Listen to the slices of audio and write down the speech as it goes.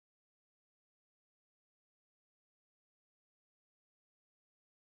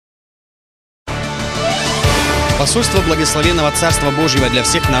Посольство Благословенного Царства Божьего для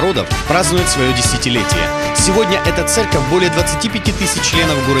всех народов празднует свое десятилетие. Сегодня эта церковь более 25 тысяч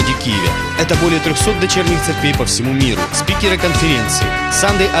членов в городе Киеве. Это более 300 дочерних церквей по всему миру. Спикеры конференции: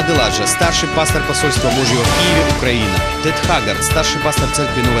 Адelaja, старший пастор посольства Божьего в Киеве, Украина; Тед Хаггард, старший пастор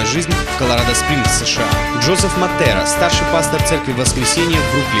церкви «Новая жизнь» в Колорадо-Спрингс, США; Джозеф Матера, старший пастор церкви «Воскресение»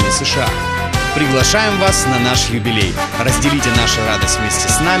 в Бруклине, США. Приглашаем вас на наш юбилей. Разделите нашу радость вместе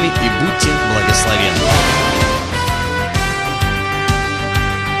с нами и будьте благословенны.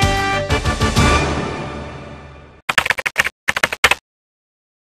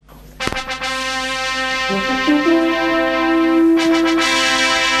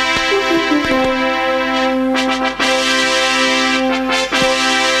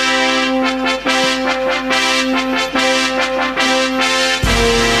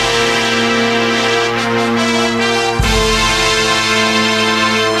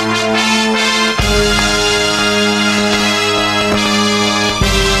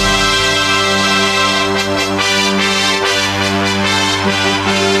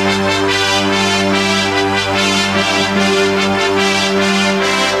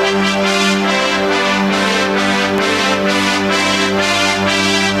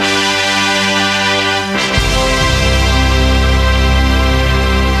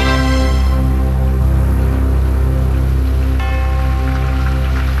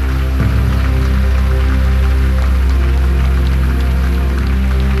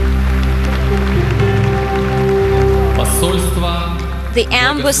 The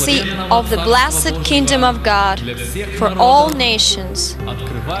embassy of the blessed kingdom of God for all nations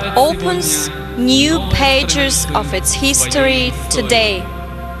opens new pages of its history today.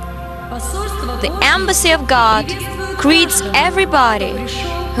 The embassy of God greets everybody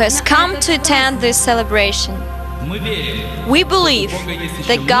who has come to attend this celebration. We believe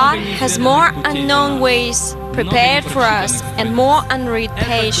that God has more unknown ways prepared for us and more unread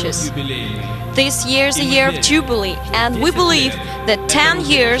pages. This year is a year of Jubilee, and we believe that 10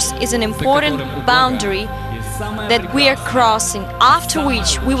 years is an important boundary that we are crossing, after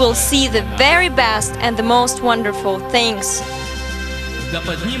which we will see the very best and the most wonderful things.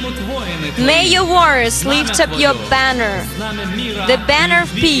 May your warriors lift up your banner, the banner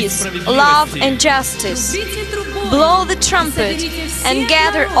of peace, love and justice. Blow the trumpet and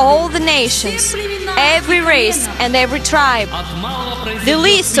gather all the nations, every race and every tribe. The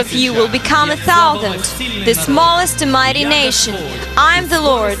least of you will become 1,000, the smallest a mighty nation. I am the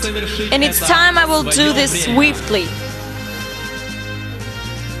Lord, and it's time I will do this swiftly.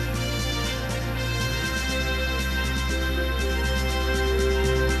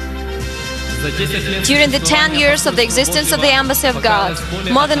 During the 10 years of the existence of the Embassy of God,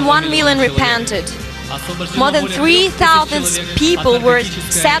 more than 1 million repented. More than 3,000 people were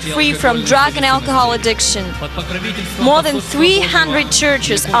set free from drug and alcohol addiction. More than 300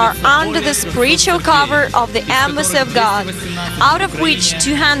 churches are under the spiritual cover of the Embassy of God, out of which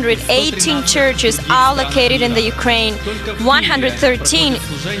 218 churches are located in the Ukraine, 113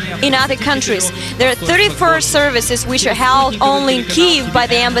 in other countries. There are 34 services which are held only in Kyiv by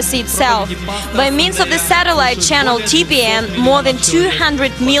the embassy itself. By means of the satellite channel TPN, more than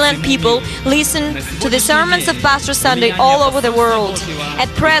 200 million people listen to the sermons of Pastor Sunday all over the world. At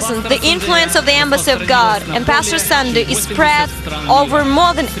present, the influence of the Embassy of God and Pastor Sunday is spread over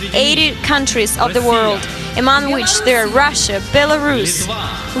more than 80 countries of the world, among which there are Russia, Belarus,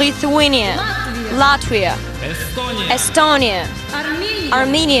 Lithuania, Latvia, Estonia,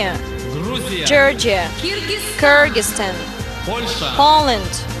 Armenia, Georgia, Kyrgyzstan,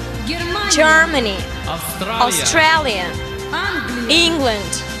 Poland, Germany, Australia,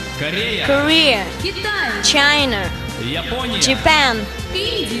 England, Korea, China, Japan,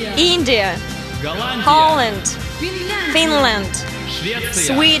 India, Holland, Finland,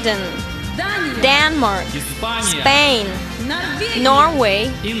 Sweden, Denmark, Spain, Norway,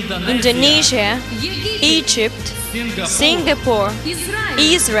 Indonesia, Egypt, Singapore,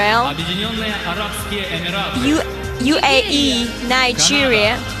 Israel, UAE,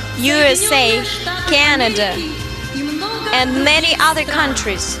 Nigeria, USA, Canada, and many other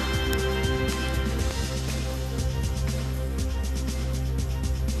countries.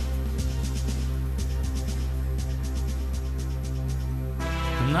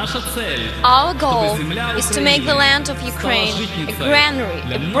 Our goal is to make the land of Ukraine a granary,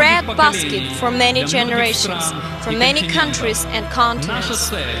 a bread basket for many generations, for many countries and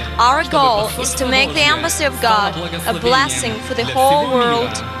continents. Our goal is to make the Embassy of God a blessing for the whole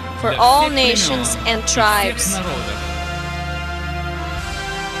world, for all nations and tribes.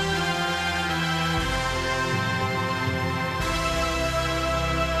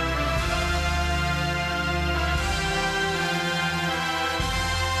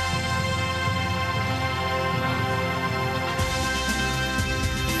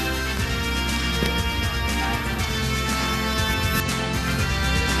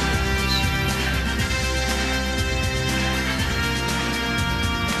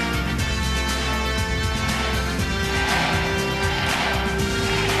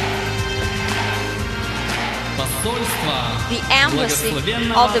 the embassy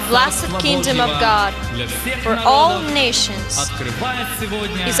of the blessed kingdom of God for all nations,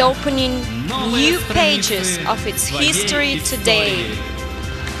 is opening new pages of its history today.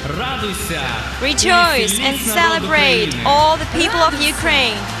 Rejoice and celebrate, all the people of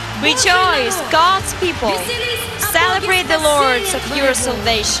Ukraine. Rejoice, God's people. Celebrate the Lord's of your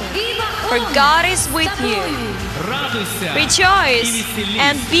salvation, for God is with you. Rejoice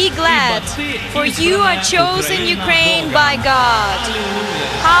and be glad, for you are chosen Ukraine by God.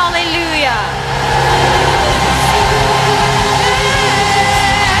 Hallelujah!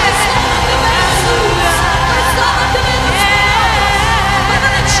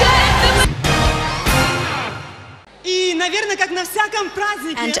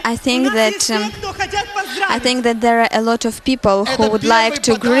 And I think that there are a lot of people who would like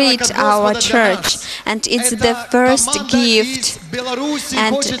to greet our church, and it's the first gift.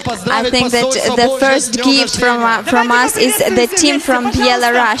 And I think that the first gift from us is the team from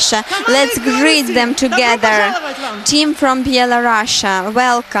Belarus. Let's greet them together. Team from Belarus,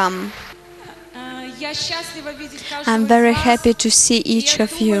 welcome. I'm very happy to see each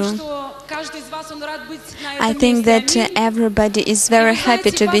of you. I think that everybody is very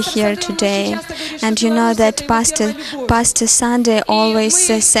happy to be here today. And you know that Pastor Sunday always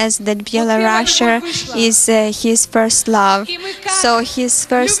says that Belarus is his first love. So his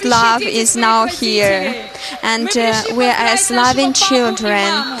first love is now here. And we are as loving children.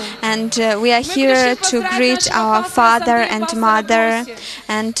 And we are here to greet our father and mother,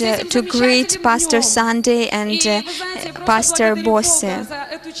 and to greet Pastor Sunday and Pastor Bosse.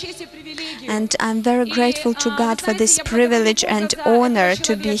 And I'm very grateful to God for this privilege and honor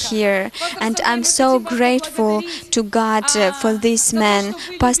to be here. And I'm so grateful to God for this man,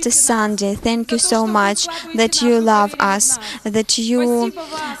 Pastor Sunday. Thank you so much that you love us, that you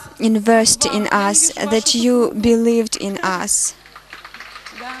invested in us, that you believed in us.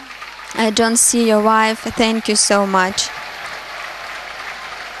 I don't see your wife. Thank you so much.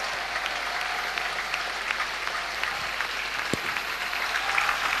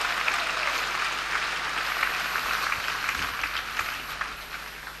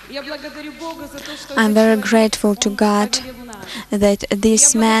 I'm very grateful to God that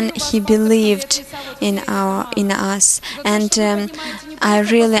this man, he believed in us, and I'm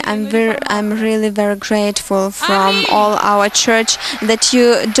really very grateful from all our church that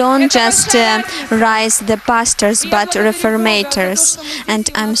you don't just raise the pastors but reformators, and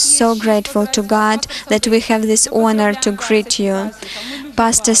I'm so grateful to God that we have this honor to greet you.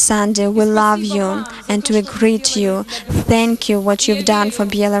 Pastor Sunday, we love you and we greet you. Thank you what you've done for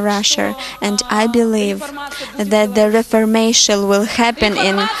Belarus, and I believe that the Reformation will happen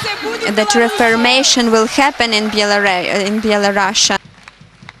in Belarus.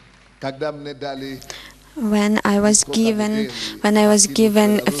 When I was given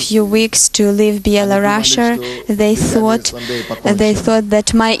a few weeks to leave Belarus, they thought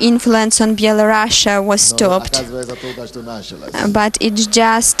that my influence on Belarus was stopped, but it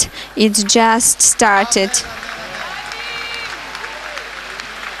just started.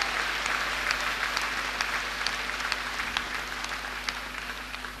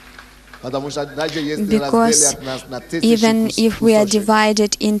 Because even if we are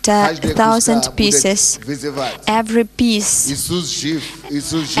divided into 1,000 pieces, every piece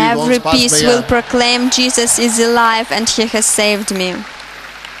will proclaim Jesus is alive and He has saved me.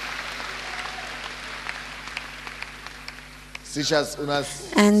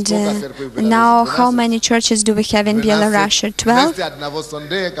 And now, how many churches do we have in Belarus?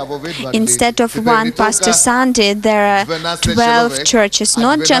 12? Instead of one Pastor Sunday, there are 12 churches,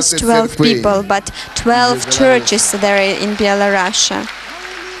 not just 12 people, but 12 churches there in Belarus.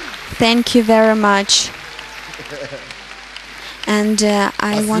 Thank you very much. And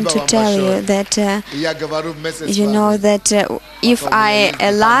I want to tell you that, you know, that if I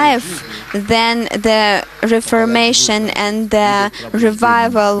alive, then the Reformation and the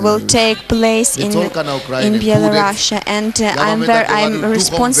revival will take place in Belarus. And I'm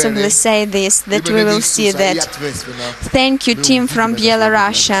responsibly say this, that we will see that. Thank you, team from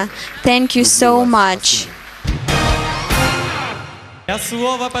Belarus. Thank you so much. And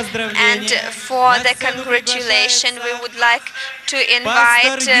for the congratulation, we would like to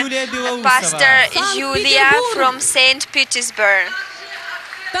invite Pastor Julia from St. Petersburg,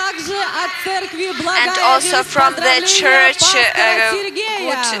 and also from the church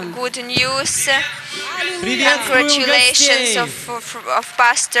good news. Congratulations of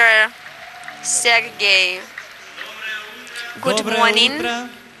Pastor Sergey. Good morning.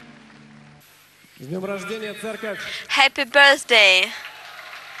 Happy birthday.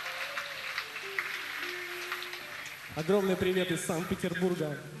 Огромный привет из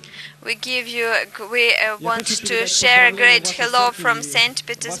Санкт-Петербурга. We want to share a great hello from St.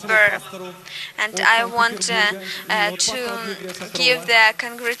 Petersburg, and I want to give the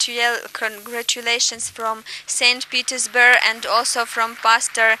congratulations from St. Petersburg and also from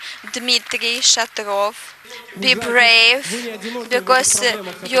Pastor Dmitry Shatrov. Be brave, because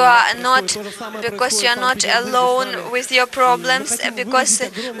you are not alone with your problems, because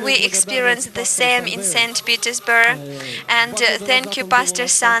we experience the same in St. Petersburg. And thank you, Pastor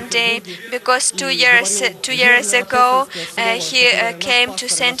Sunday, because 2 years ago he came to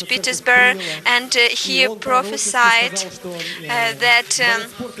St. Petersburg and he prophesied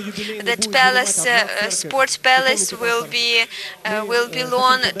that palace, sports palace will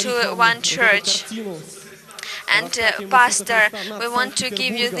belong to one church. And Pastor, we want to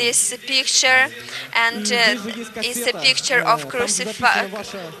give you this picture, and it's a picture of crucifixion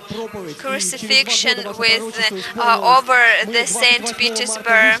with over the St.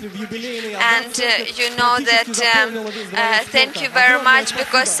 Petersburg. And you know that thank you very much,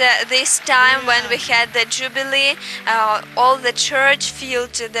 because this time when we had the Jubilee, all the church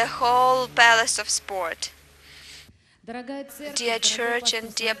filled the whole Palace of Sport. Dear Church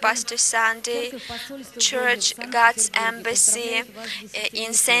and dear Pastor Sandy, Church God's Embassy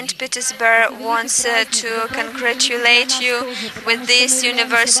in St. Petersburg wants to congratulate you with this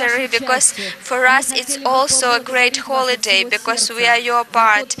anniversary, because for us it's also a great holiday, because we are your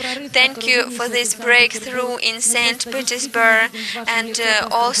part. Thank you for this breakthrough in St. Petersburg, and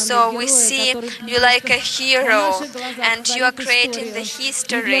also we see you like a hero, and you are creating the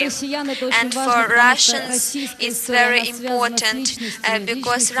history. And for Russians it's very important,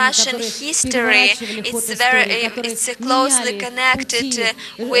 because Russian history it's closely connected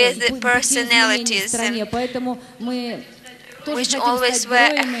with personalities which always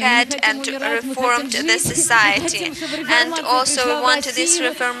were ahead and reformed the society. And also we want this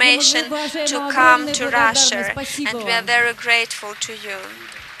reformation to come to Russia, and we are very grateful to you.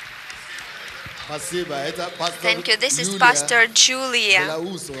 Thank you. This is Pastor Julia,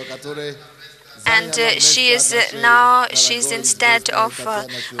 and she's instead of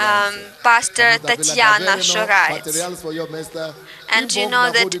Pastor Tatiana Shoraitz. And you know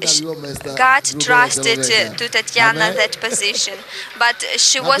that God trusted to Tatiana that position, but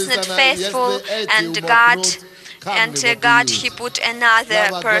she was not faithful, and God, he put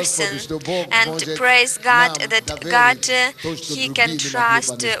another person. And praise God that God, he can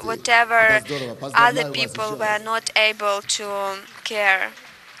trust whatever other people were not able to care.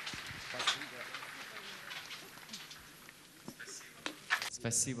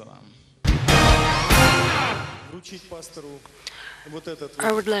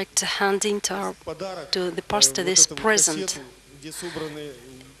 I would like to hand in to the pastor this present.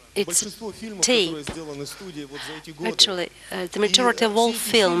 It's tape. Actually, the majority of all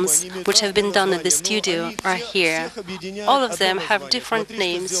films which have been done in the studio are here. All of them have different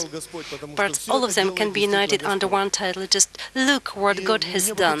names, but all of them can be united under one title: just look what God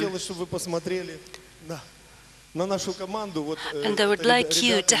has done. And I would like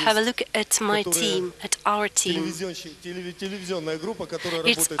you to have a look at my team, at our team. It's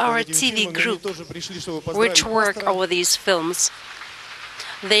our TV group which work over these films.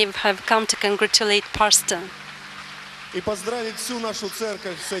 They have come to congratulate Pastor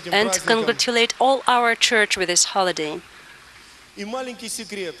and to congratulate all our church with this holiday.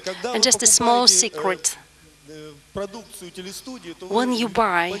 And just a small secret: when you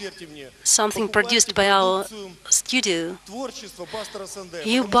buy something produced by our studio,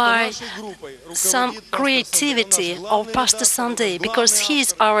 you buy some creativity of Pastor Sunday, because he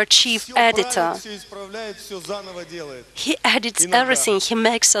is our chief editor. He edits everything, he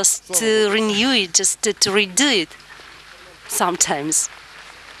makes us to renew it, just to redo it sometimes.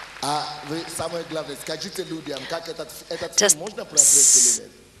 Just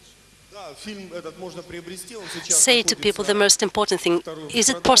say to people the most important thing: is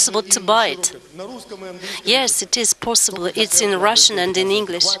it possible to buy it? Yes, it is possible. It's in Russian and in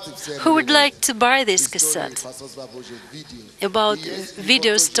English. Who would like to buy this cassette about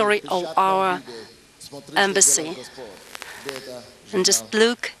video story of our embassy? And just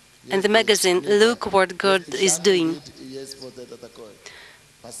look in the magazine, look what God is doing.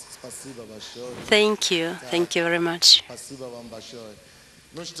 Thank you very much.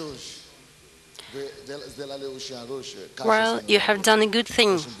 Well, you have done a good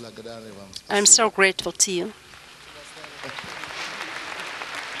thing. I'm so grateful to you.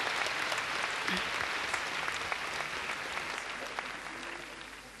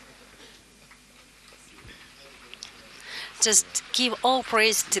 Just give all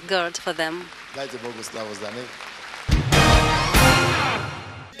praise to God for them.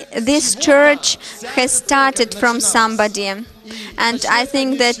 this church has started from somebody. And I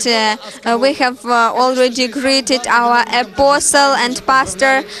think that we have already greeted our apostle and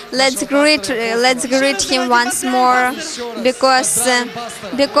pastor. Let's greet him once more, because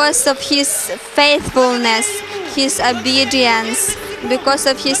of his faithfulness, his obedience, because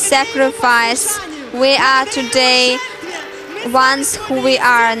of his sacrifice, we are today ones who we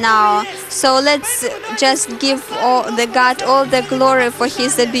are now. So let's just give God all the glory for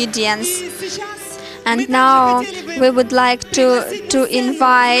his obedience. And now we would like to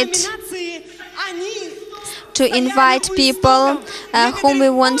invite people whom we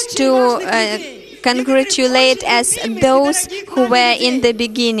want to congratulate as those who were in the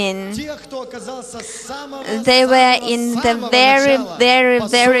beginning. They were in the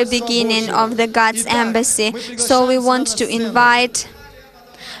very beginning of the God's embassy. So we want to invite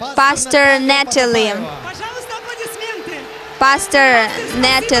Pastor Natalie. Pastor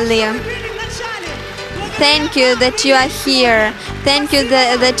Natalie, thank you that you are here. Thank you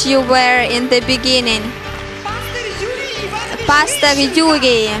that you were in the beginning. Pastor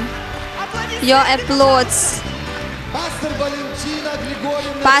Yuri, your applause.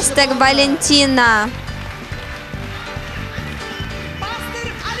 Pastor Valentina.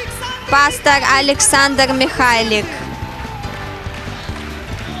 Pastor Alexander Mikhailik.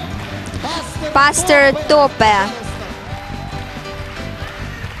 Pastor Tope.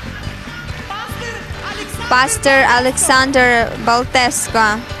 Pastor Alexander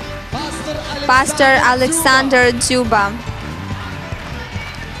Baltesko. Pastor Alexander Дзюба.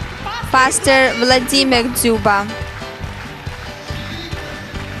 Pastor Vladimir Дзюба.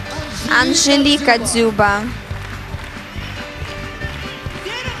 Анжелика Дзюба.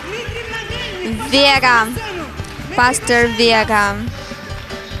 Вера. Pastor Вера.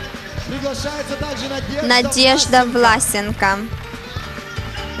 Надежда Власенко.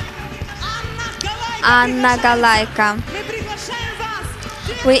 Анна Галайка.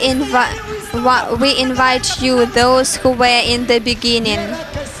 We invite you, those who were in the beginning.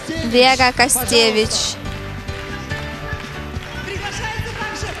 Vera Kostevich.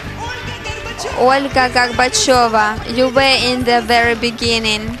 Olga Gorbacheva, you were in the very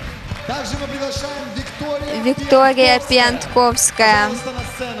beginning. Виктория Пьянтковская.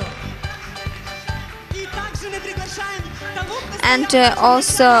 And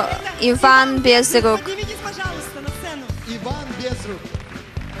also Ivan Bezruk.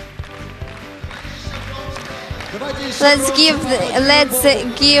 Let's give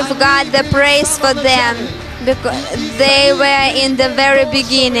God the praise for them, because they were in the very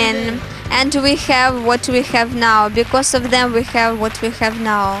beginning, and we have what we have now. Because of them, we have what we have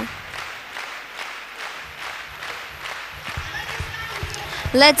now.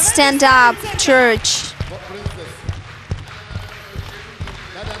 Let's stand up, church.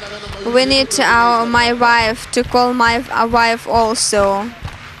 We need my wife to call my wife also.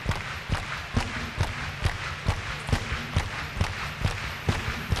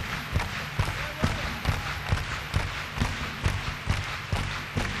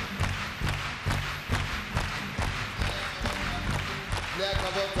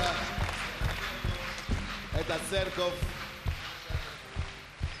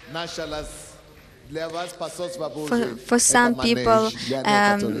 For some people,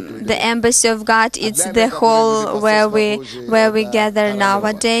 the embassy of God is the hall where we gather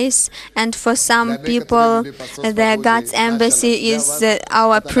nowadays, and for some people, the God's embassy is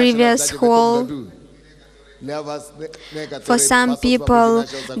our previous hall. For some people,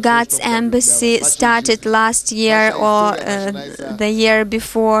 God's embassy started last year or the year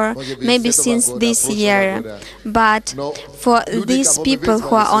before, maybe since this year. But for these people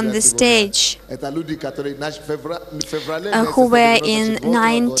who are on the stage, who were in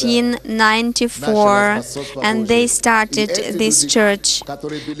 1994, and they started this church,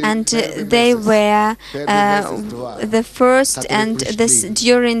 and they were the first and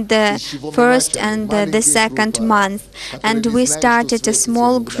during the first and the second month, and we started a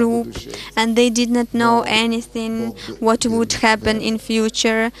small group, and they did not know anything what would happen in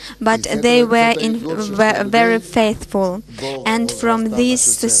future, but they were very faithful, and from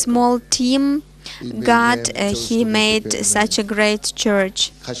this small team, God, He made such a great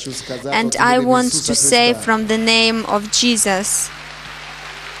church. And I want to say from the name of Jesus,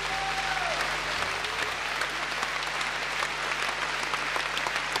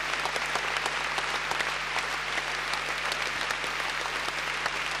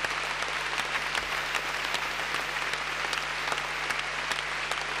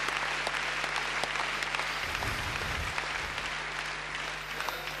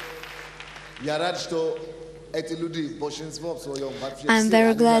 I'm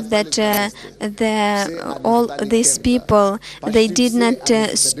very glad that all these people, they did not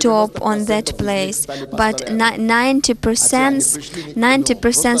stop on that place, but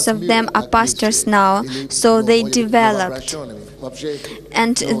 90% of them are pastors now, so they developed.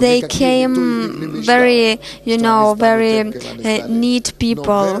 And they came very, very neat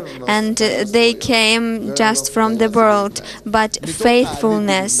people, and they came just from the world, but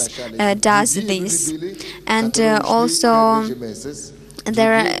faithfulness does this. And also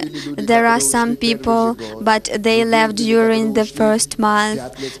there are some people, but they left during the first month.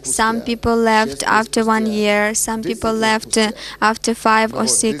 Some people left after 1 year. Some people left after 5 or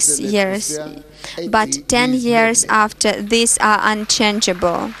 6 years. But 10 years after, these are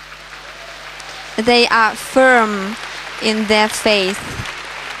unchangeable. They are firm in their faith.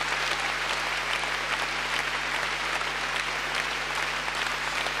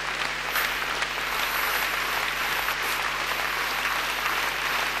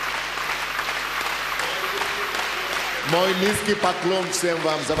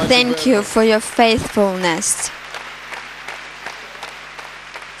 Thank you for your faithfulness.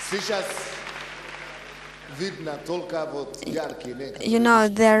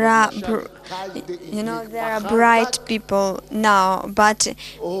 There are bright people now, but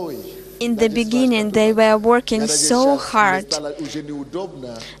in the beginning they were working so hard.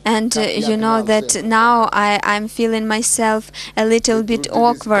 And that now I'm feeling myself a little bit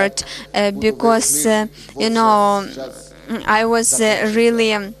awkward because I was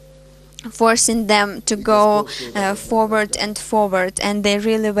really forcing them to go forward and forward, and they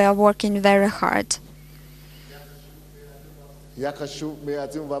really were working very hard.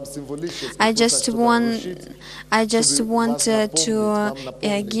 I just want to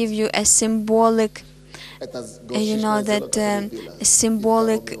give you a symbolic,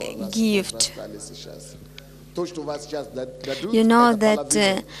 symbolic gift. What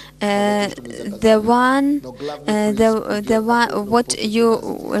you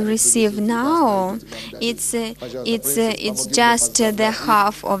receive now, it's just the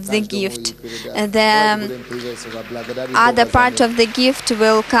half of the gift. The other part of the gift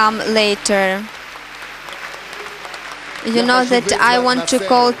will come later. That I want to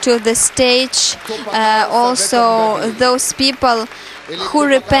call to the stage also those people who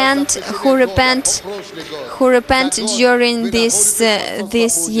repent during this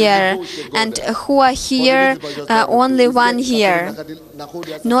year, and who are here only 1 year,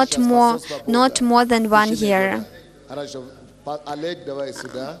 not more than 1 year.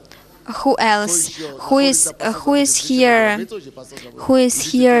 Who else? Who is here? Who is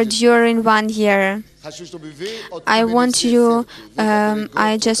here during 1 year? I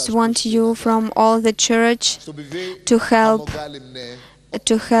just want you from all the church to help.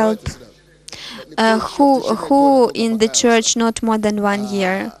 Who in the church not more than 1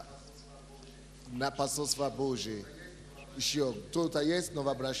 year?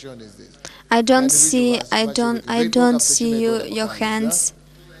 I don't see your hands.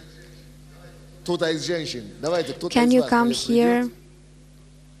 Can you come here?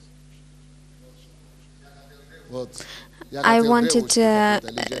 I wanted a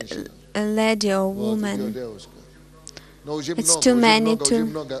lady or woman. It's too many.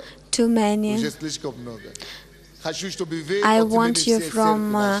 I want you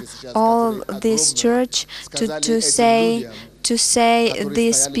from all this church to say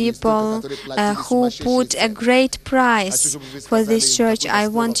these people who put a great price for this church. I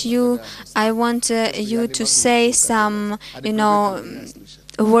want you to say some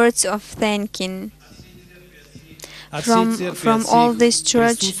words of thanking. From all this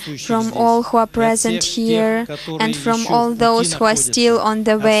church, from all who are present here, and from all those who are still on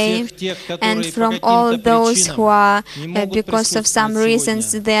the way, and from all those who are, because of some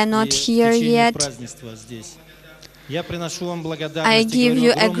reasons, they are not here yet. I give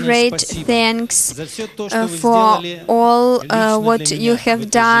you a great thanks for all what you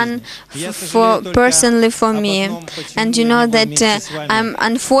have done personally for me. And you know that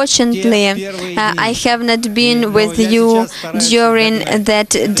unfortunately I have not been with you during that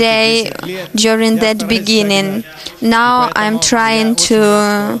day, during that beginning. Now I'm trying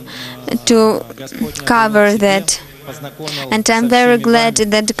to cover that. And I'm very glad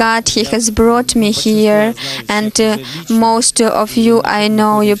that God, He has brought me here, and most of you, I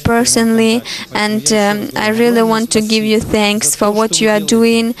know you personally, and I really want to give you thanks for what you are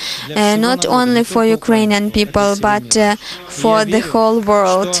doing, not only for Ukrainian people, but for the whole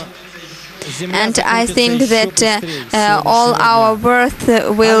world. And I think that all our worth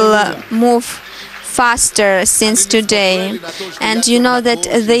will move faster since today. And you know that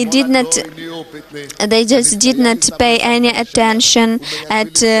they just did not pay any attention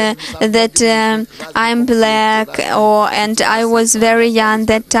at that I'm black, and I was very young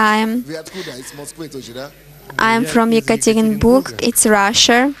that time. I'm from Yekaterinburg, it's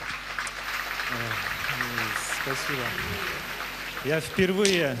Russia.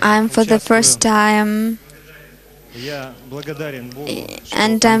 I'm for the first time,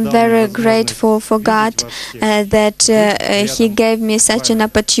 and I'm very grateful for God that He gave me such an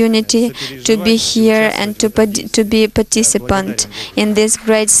opportunity to be here and to be a participant in this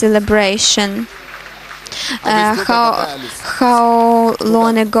great celebration. How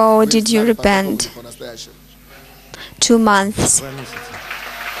long ago did you repent? 2 months.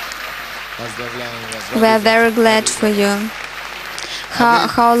 We are very glad for you.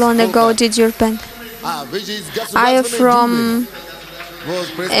 How long ago did you repent? Are you from...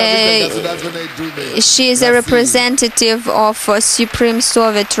 she is a representative of Supreme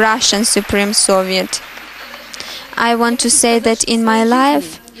Soviet, Russian Supreme Soviet. I want to say that in my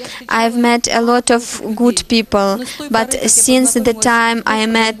life I've met a lot of good people, but since the time I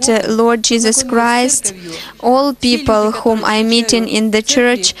met Lord Jesus Christ, all people whom I meet in the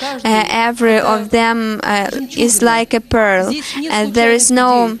church, every of them is like a pearl. There is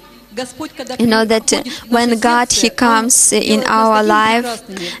no... You know that when God He comes in our life,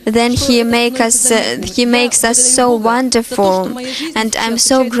 then He makes us so wonderful, and I'm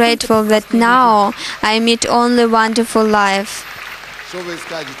so grateful that now I meet only wonderful life.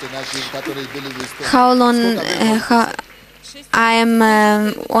 How long? I am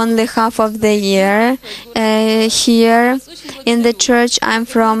only half of the year here in the church. I'm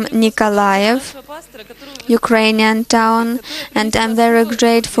from Nikolaev, Ukrainian town, and I'm very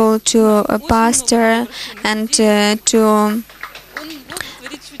grateful to a pastor and to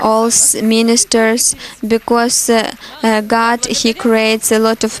all ministers, because God He creates a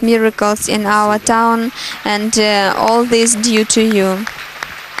lot of miracles in our town, and all this due to you.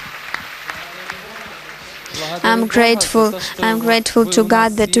 I'm grateful to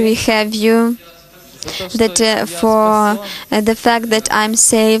God that we have you, that for the fact that I'm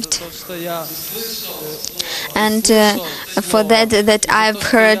saved, and for that I've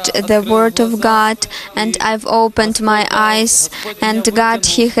heard the word of God, and I've opened my eyes, and God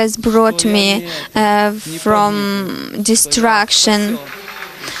He has brought me from distraction,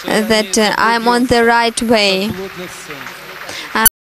 that I'm on the right way.